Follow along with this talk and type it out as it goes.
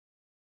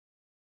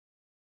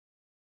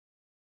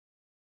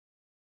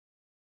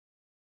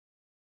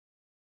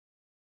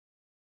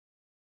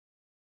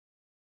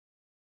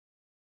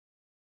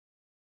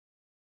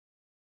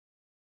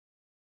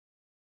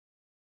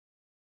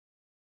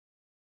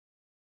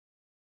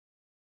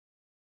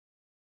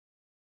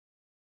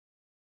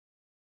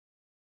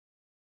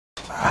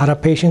I had a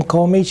patient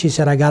call me, she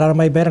said, I got out of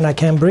my bed and I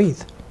can't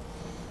breathe.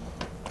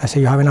 I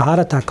said, you're having a heart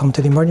attack, come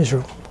to the emergency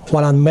room.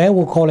 While a man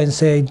will call and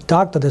say,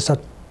 doctor, there's an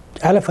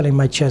elephant in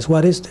my chest,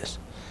 what is this?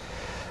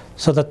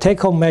 So the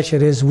take-home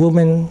message is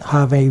women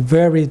have a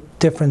very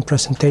different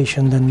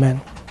presentation than men.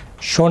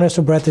 Shortness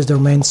of breath is their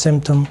main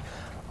symptom,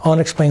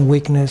 unexplained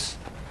weakness,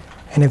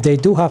 and if they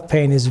do have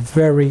pain, it's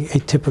very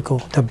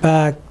atypical. The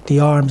back, the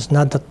arms,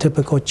 not the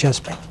typical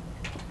chest pain.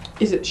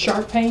 Is it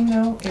sharp pain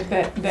though?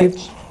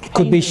 It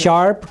could be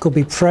sharp, could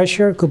be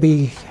pressure, could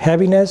be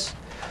heaviness,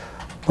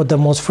 but the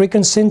most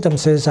frequent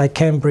symptoms is I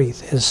can't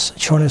breathe, is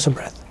shortness of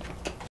breath.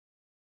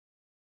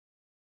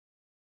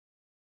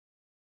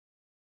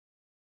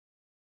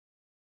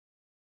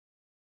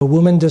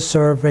 Women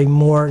deserve a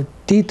more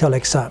detailed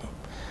exam,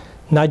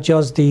 not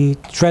just the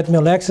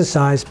treadmill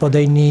exercise, but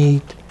they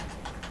need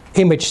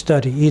image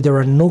study, either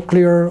a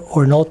nuclear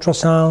or an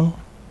ultrasound,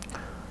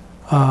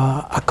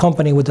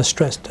 accompanied with a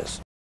stress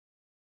test.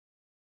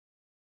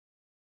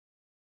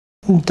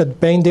 The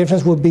main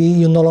difference would be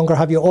you no longer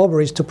have your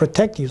ovaries to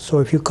protect you. So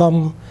if you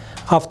come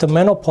after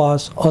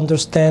menopause,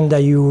 understand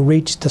that you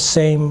reach the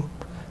same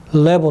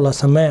level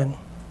as a man.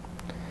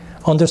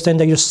 Understand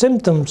that your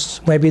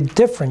symptoms may be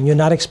different. You're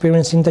not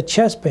experiencing the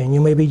chest pain.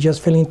 You may be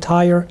just feeling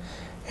tired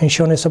and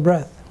shortness of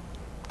breath.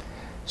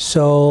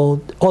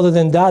 So other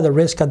than that, the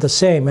risks are the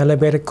same: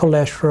 elevated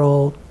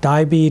cholesterol,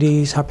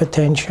 diabetes,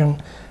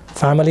 hypertension,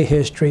 family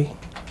history,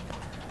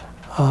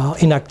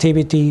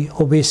 inactivity,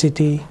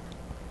 obesity,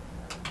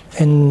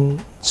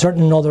 and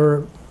certain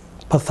other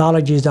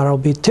pathologies that will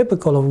be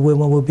typical of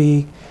women will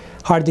be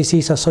heart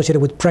disease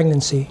associated with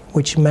pregnancy,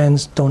 which men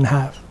don't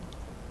have.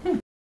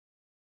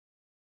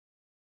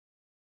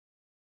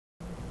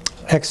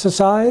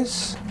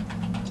 Exercise,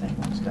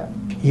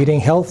 eating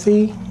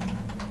healthy,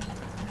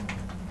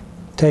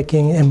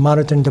 taking and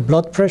monitoring the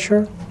blood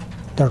pressure,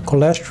 their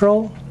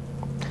cholesterol,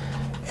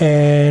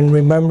 and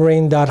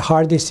remembering that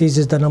heart disease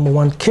is the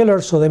 #1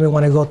 killer, so they may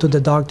want to go to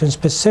the doctor and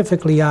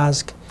specifically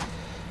ask,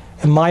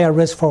 am I at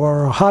risk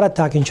for a heart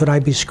attack and should I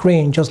be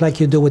screened, just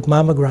like you do with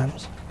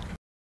mammograms?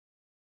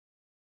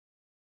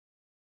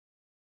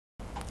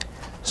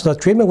 So the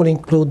treatment will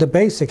include the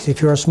basics.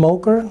 If you're a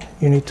smoker,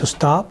 you need to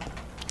stop.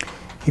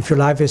 If your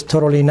life is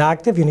totally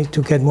inactive, you need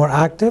to get more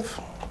active,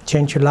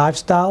 change your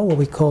lifestyle, what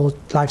we call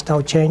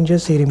lifestyle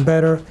changes, eating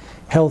better,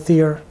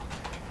 healthier,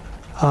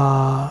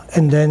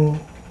 and then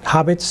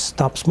habits,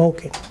 stop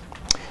smoking.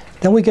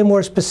 Then we get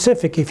more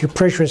specific. If your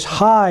pressure is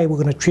high,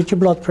 we're going to treat your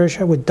blood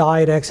pressure with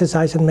diet,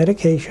 exercise, and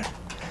medication.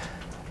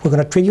 We're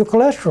going to treat your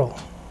cholesterol.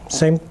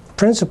 Same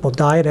principle,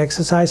 diet,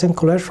 exercise, and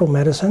cholesterol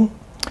medicine.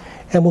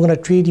 And we're going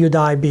to treat your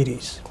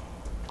diabetes.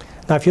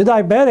 Now, if you're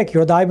diabetic,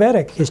 you're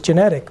diabetic. It's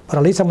genetic. But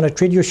at least I'm going to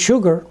treat your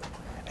sugar,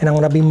 and I'm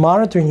going to be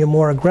monitoring you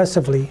more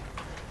aggressively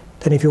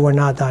than if you were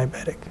not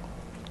diabetic.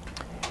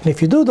 And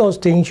if you do those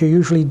things, you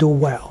usually do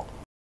well.